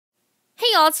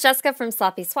y'all, it's Jessica from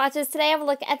Sloppy Swatches. Today I have a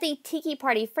look at the Tiki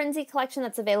Party Frenzy collection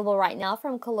that's available right now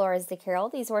from Colores de Carol.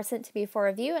 These were sent to me for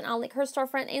review, and I'll link her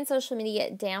storefront and social media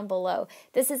down below.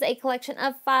 This is a collection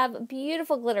of 5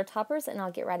 beautiful glitter toppers, and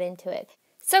I'll get right into it.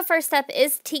 So first up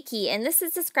is Tiki, and this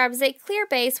is described as a clear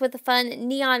base with fun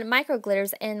neon micro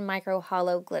glitters and micro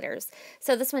hollow glitters.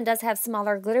 So this one does have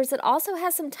smaller glitters. It also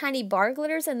has some tiny bar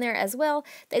glitters in there as well.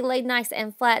 They laid nice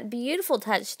and flat, beautiful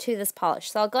touch to this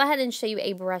polish. So I'll go ahead and show you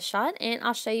a brush shot, and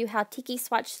I'll show you how Tiki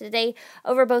swatched today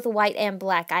over both white and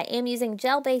black. I am using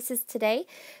gel bases today.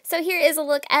 So here is a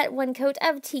look at one coat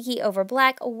of Tiki over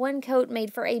black. One coat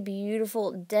made for a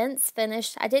beautiful dense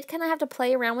finish. I did kind of have to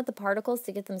play around with the particles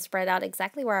to get them spread out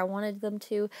exactly where I wanted them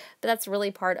to, but that's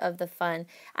really part of the fun.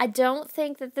 I don't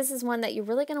think that this is one that you're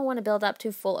really going to want to build up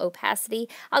to full opacity.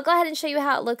 I'll go ahead and show you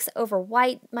how it looks over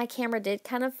white. My camera did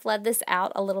kind of flood this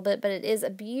out a little bit, but it is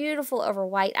a beautiful over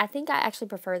white. I think I actually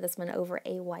prefer this one over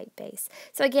a white base.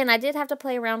 So again, I did have to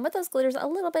play around with those glitters a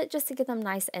little bit just to get them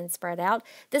nice and spread out.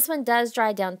 This one does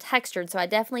dry down textured, so I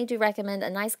definitely do recommend a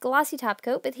nice glossy top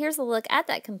coat, but here's a look at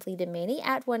that completed mani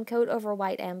at one coat over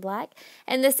white and black.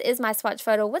 And this is my swatch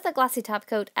photo with a glossy top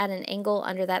coat at an angle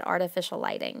under that artificial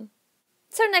lighting.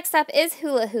 So next up is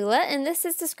Hula Hula, and this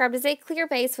is described as a clear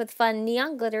base with fun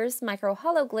neon glitters, micro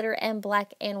hollow glitter, and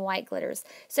black and white glitters.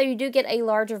 So you do get a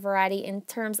larger variety in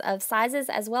terms of sizes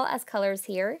as well as colors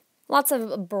here. Lots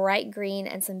of bright green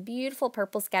and some beautiful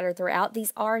purple scattered throughout.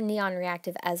 These are neon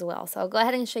reactive as well. So I'll go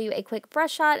ahead and show you a quick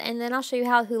brush shot, and then I'll show you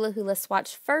how Hula Hula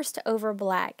swatched first over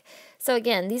black. So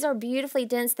again, these are beautifully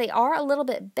dense. They are a little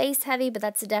bit base heavy, but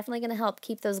that's definitely going to help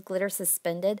keep those glitters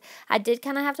suspended. I did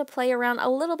kind of have to play around a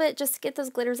little bit just to get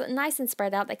those glitters nice and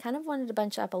spread out. They kind of wanted to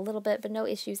bunch up a little bit, but no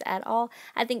issues at all.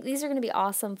 I think these are going to be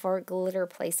awesome for glitter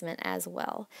placement as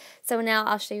well. So now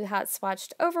I'll show you how it's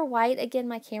swatched over white. Again,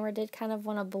 my camera did kind of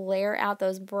want to blare out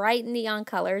those bright neon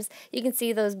colors. You can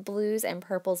see those blues and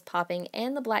purples popping,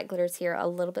 and the black glitters here a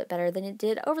little bit better than it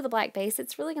did over the black base.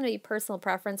 It's really going to be personal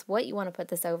preference what you want to put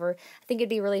this over. I think it'd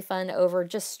be really fun over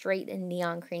just straight and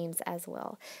neon creams as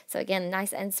well. So again,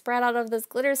 nice and spread out of those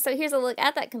glitters. So here's a look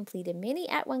at that completed mini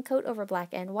at one coat over black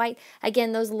and white.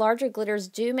 Again, those larger glitters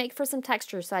do make for some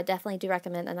texture, so I definitely do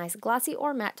recommend a nice glossy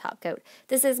or matte top coat.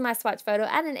 This is my swatch photo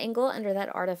at an angle under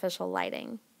that artificial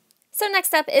lighting. So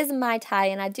next up is Mai Tai,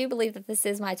 and I do believe that this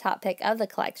is my top pick of the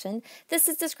collection. This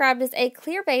is described as a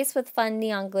clear base with fun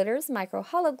neon glitters, micro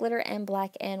hollow glitter, and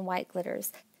black and white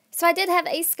glitters. So I did have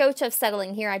a scotch of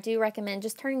settling here. I do recommend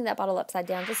just turning that bottle upside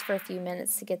down just for a few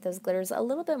minutes to get those glitters a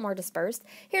little bit more dispersed.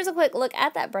 Here's a quick look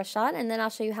at that brush shot, and then I'll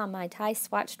show you how Mai Tai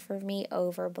swatched for me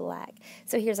over black.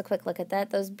 So here's a quick look at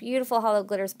that. Those beautiful hollow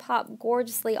glitters pop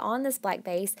gorgeously on this black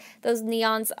base. Those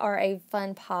neons are a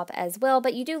fun pop as well,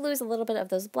 but you do lose a little bit of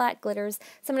those black glitters.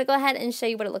 So I'm going to go ahead and show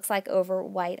you what it looks like over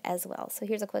white as well. So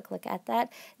here's a quick look at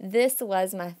that. This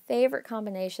was my favorite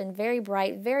combination. Very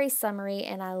bright, very summery,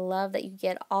 and I love that you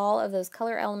get all of those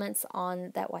color elements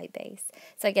on that white base.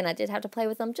 So again, I did have to play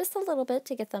with them just a little bit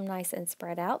to get them nice and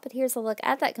spread out, but here's a look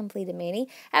at that completed mani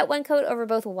at one coat over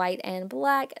both white and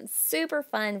black. Super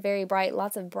fun, very bright,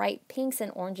 lots of bright pinks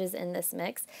and oranges in this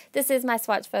mix. This is my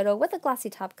swatch photo with a glossy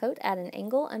top coat at an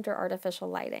angle under artificial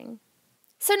lighting.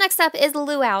 So next up is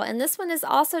Luau, and this one is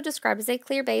also described as a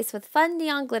clear base with fun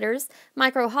neon glitters,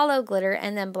 micro hollow glitter,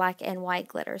 and then black and white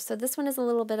glitter. So this one is a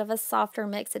little bit of a softer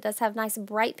mix. It does have nice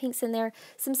bright pinks in there,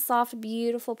 some soft,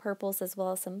 beautiful purples, as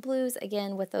well as some blues,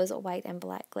 again with those white and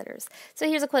black glitters. So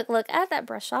here's a quick look at that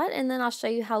brush shot, and then I'll show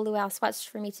you how Luau swatched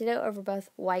for me today over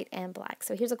both white and black.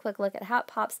 So here's a quick look at how it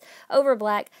pops over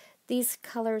black. These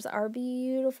colors are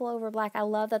beautiful over black. I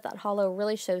love that that hollow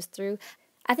really shows through.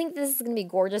 I think this is going to be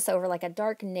gorgeous over like a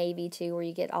dark navy too, where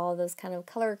you get all of those kind of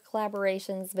color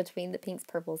collaborations between the pinks,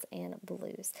 purples, and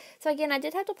blues. So again, I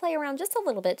did have to play around just a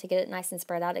little bit to get it nice and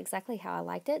spread out exactly how I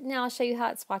liked it. Now I'll show you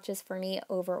how it swatches for me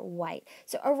over white.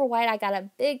 So over white, I got a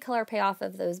big color payoff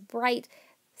of those bright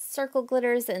circle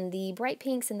glitters, and the bright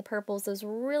pinks and the purples, those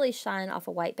really shine off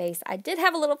a white base. I did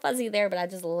have a little fuzzy there, but I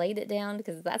just laid it down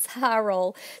because that's how I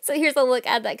roll. So here's a look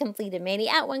at that completed mani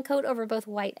at one coat over both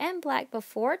white and black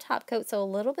before top coat, so a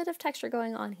little bit of texture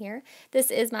going on here.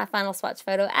 This is my final swatch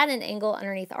photo at an angle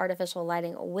underneath artificial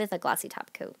lighting with a glossy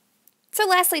top coat. So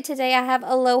lastly today I have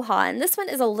Aloha, and this one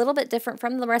is a little bit different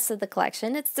from the rest of the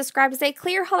collection. It's described as a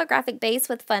clear holographic base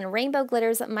with fun rainbow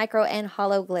glitters, micro and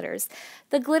hollow glitters.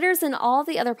 The glitters in all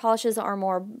the other polishes are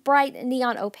more bright,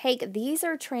 neon opaque. These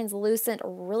are translucent,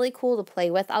 really cool to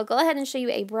play with. I'll go ahead and show you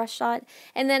a brush shot,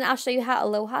 and then I'll show you how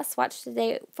Aloha swatched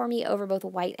today for me over both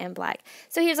white and black.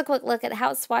 So here's a quick look at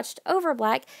how it's swatched over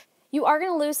black. You are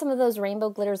going to lose some of those rainbow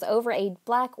glitters over a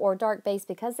black or dark base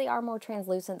because they are more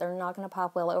translucent. They're not going to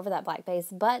pop well over that black base,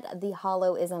 but the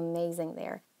holo is amazing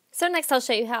there. So next I'll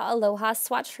show you how Aloha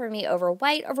swatched for me over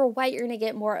white. Over white, you're going to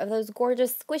get more of those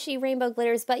gorgeous squishy rainbow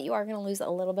glitters, but you are going to lose a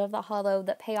little bit of the holo.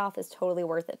 The payoff is totally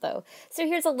worth it though. So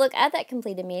here's a look at that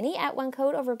completed mani at one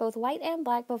coat over both white and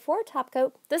black before top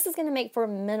coat. This is going to make for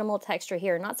minimal texture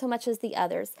here, not so much as the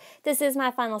others. This is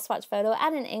my final swatch photo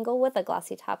at an angle with a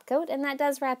glossy top coat, and that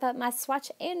does wrap up my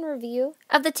swatch and review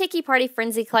of the Tiki Party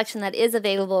Frenzy collection that is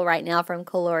available right now from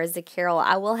Colores de Carol.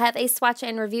 I will have a swatch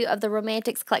and review of the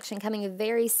Romantics collection coming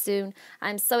very soon.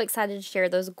 I'm so excited to share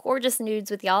those gorgeous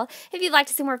nudes with y'all. If you'd like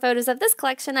to see more photos of this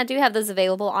collection, I do have those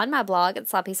available on my blog at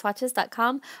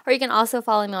sloppyswatches.com, or you can also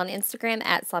follow me on Instagram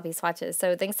at sloppyswatches.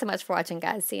 So thanks so much for watching,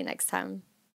 guys. See you next time.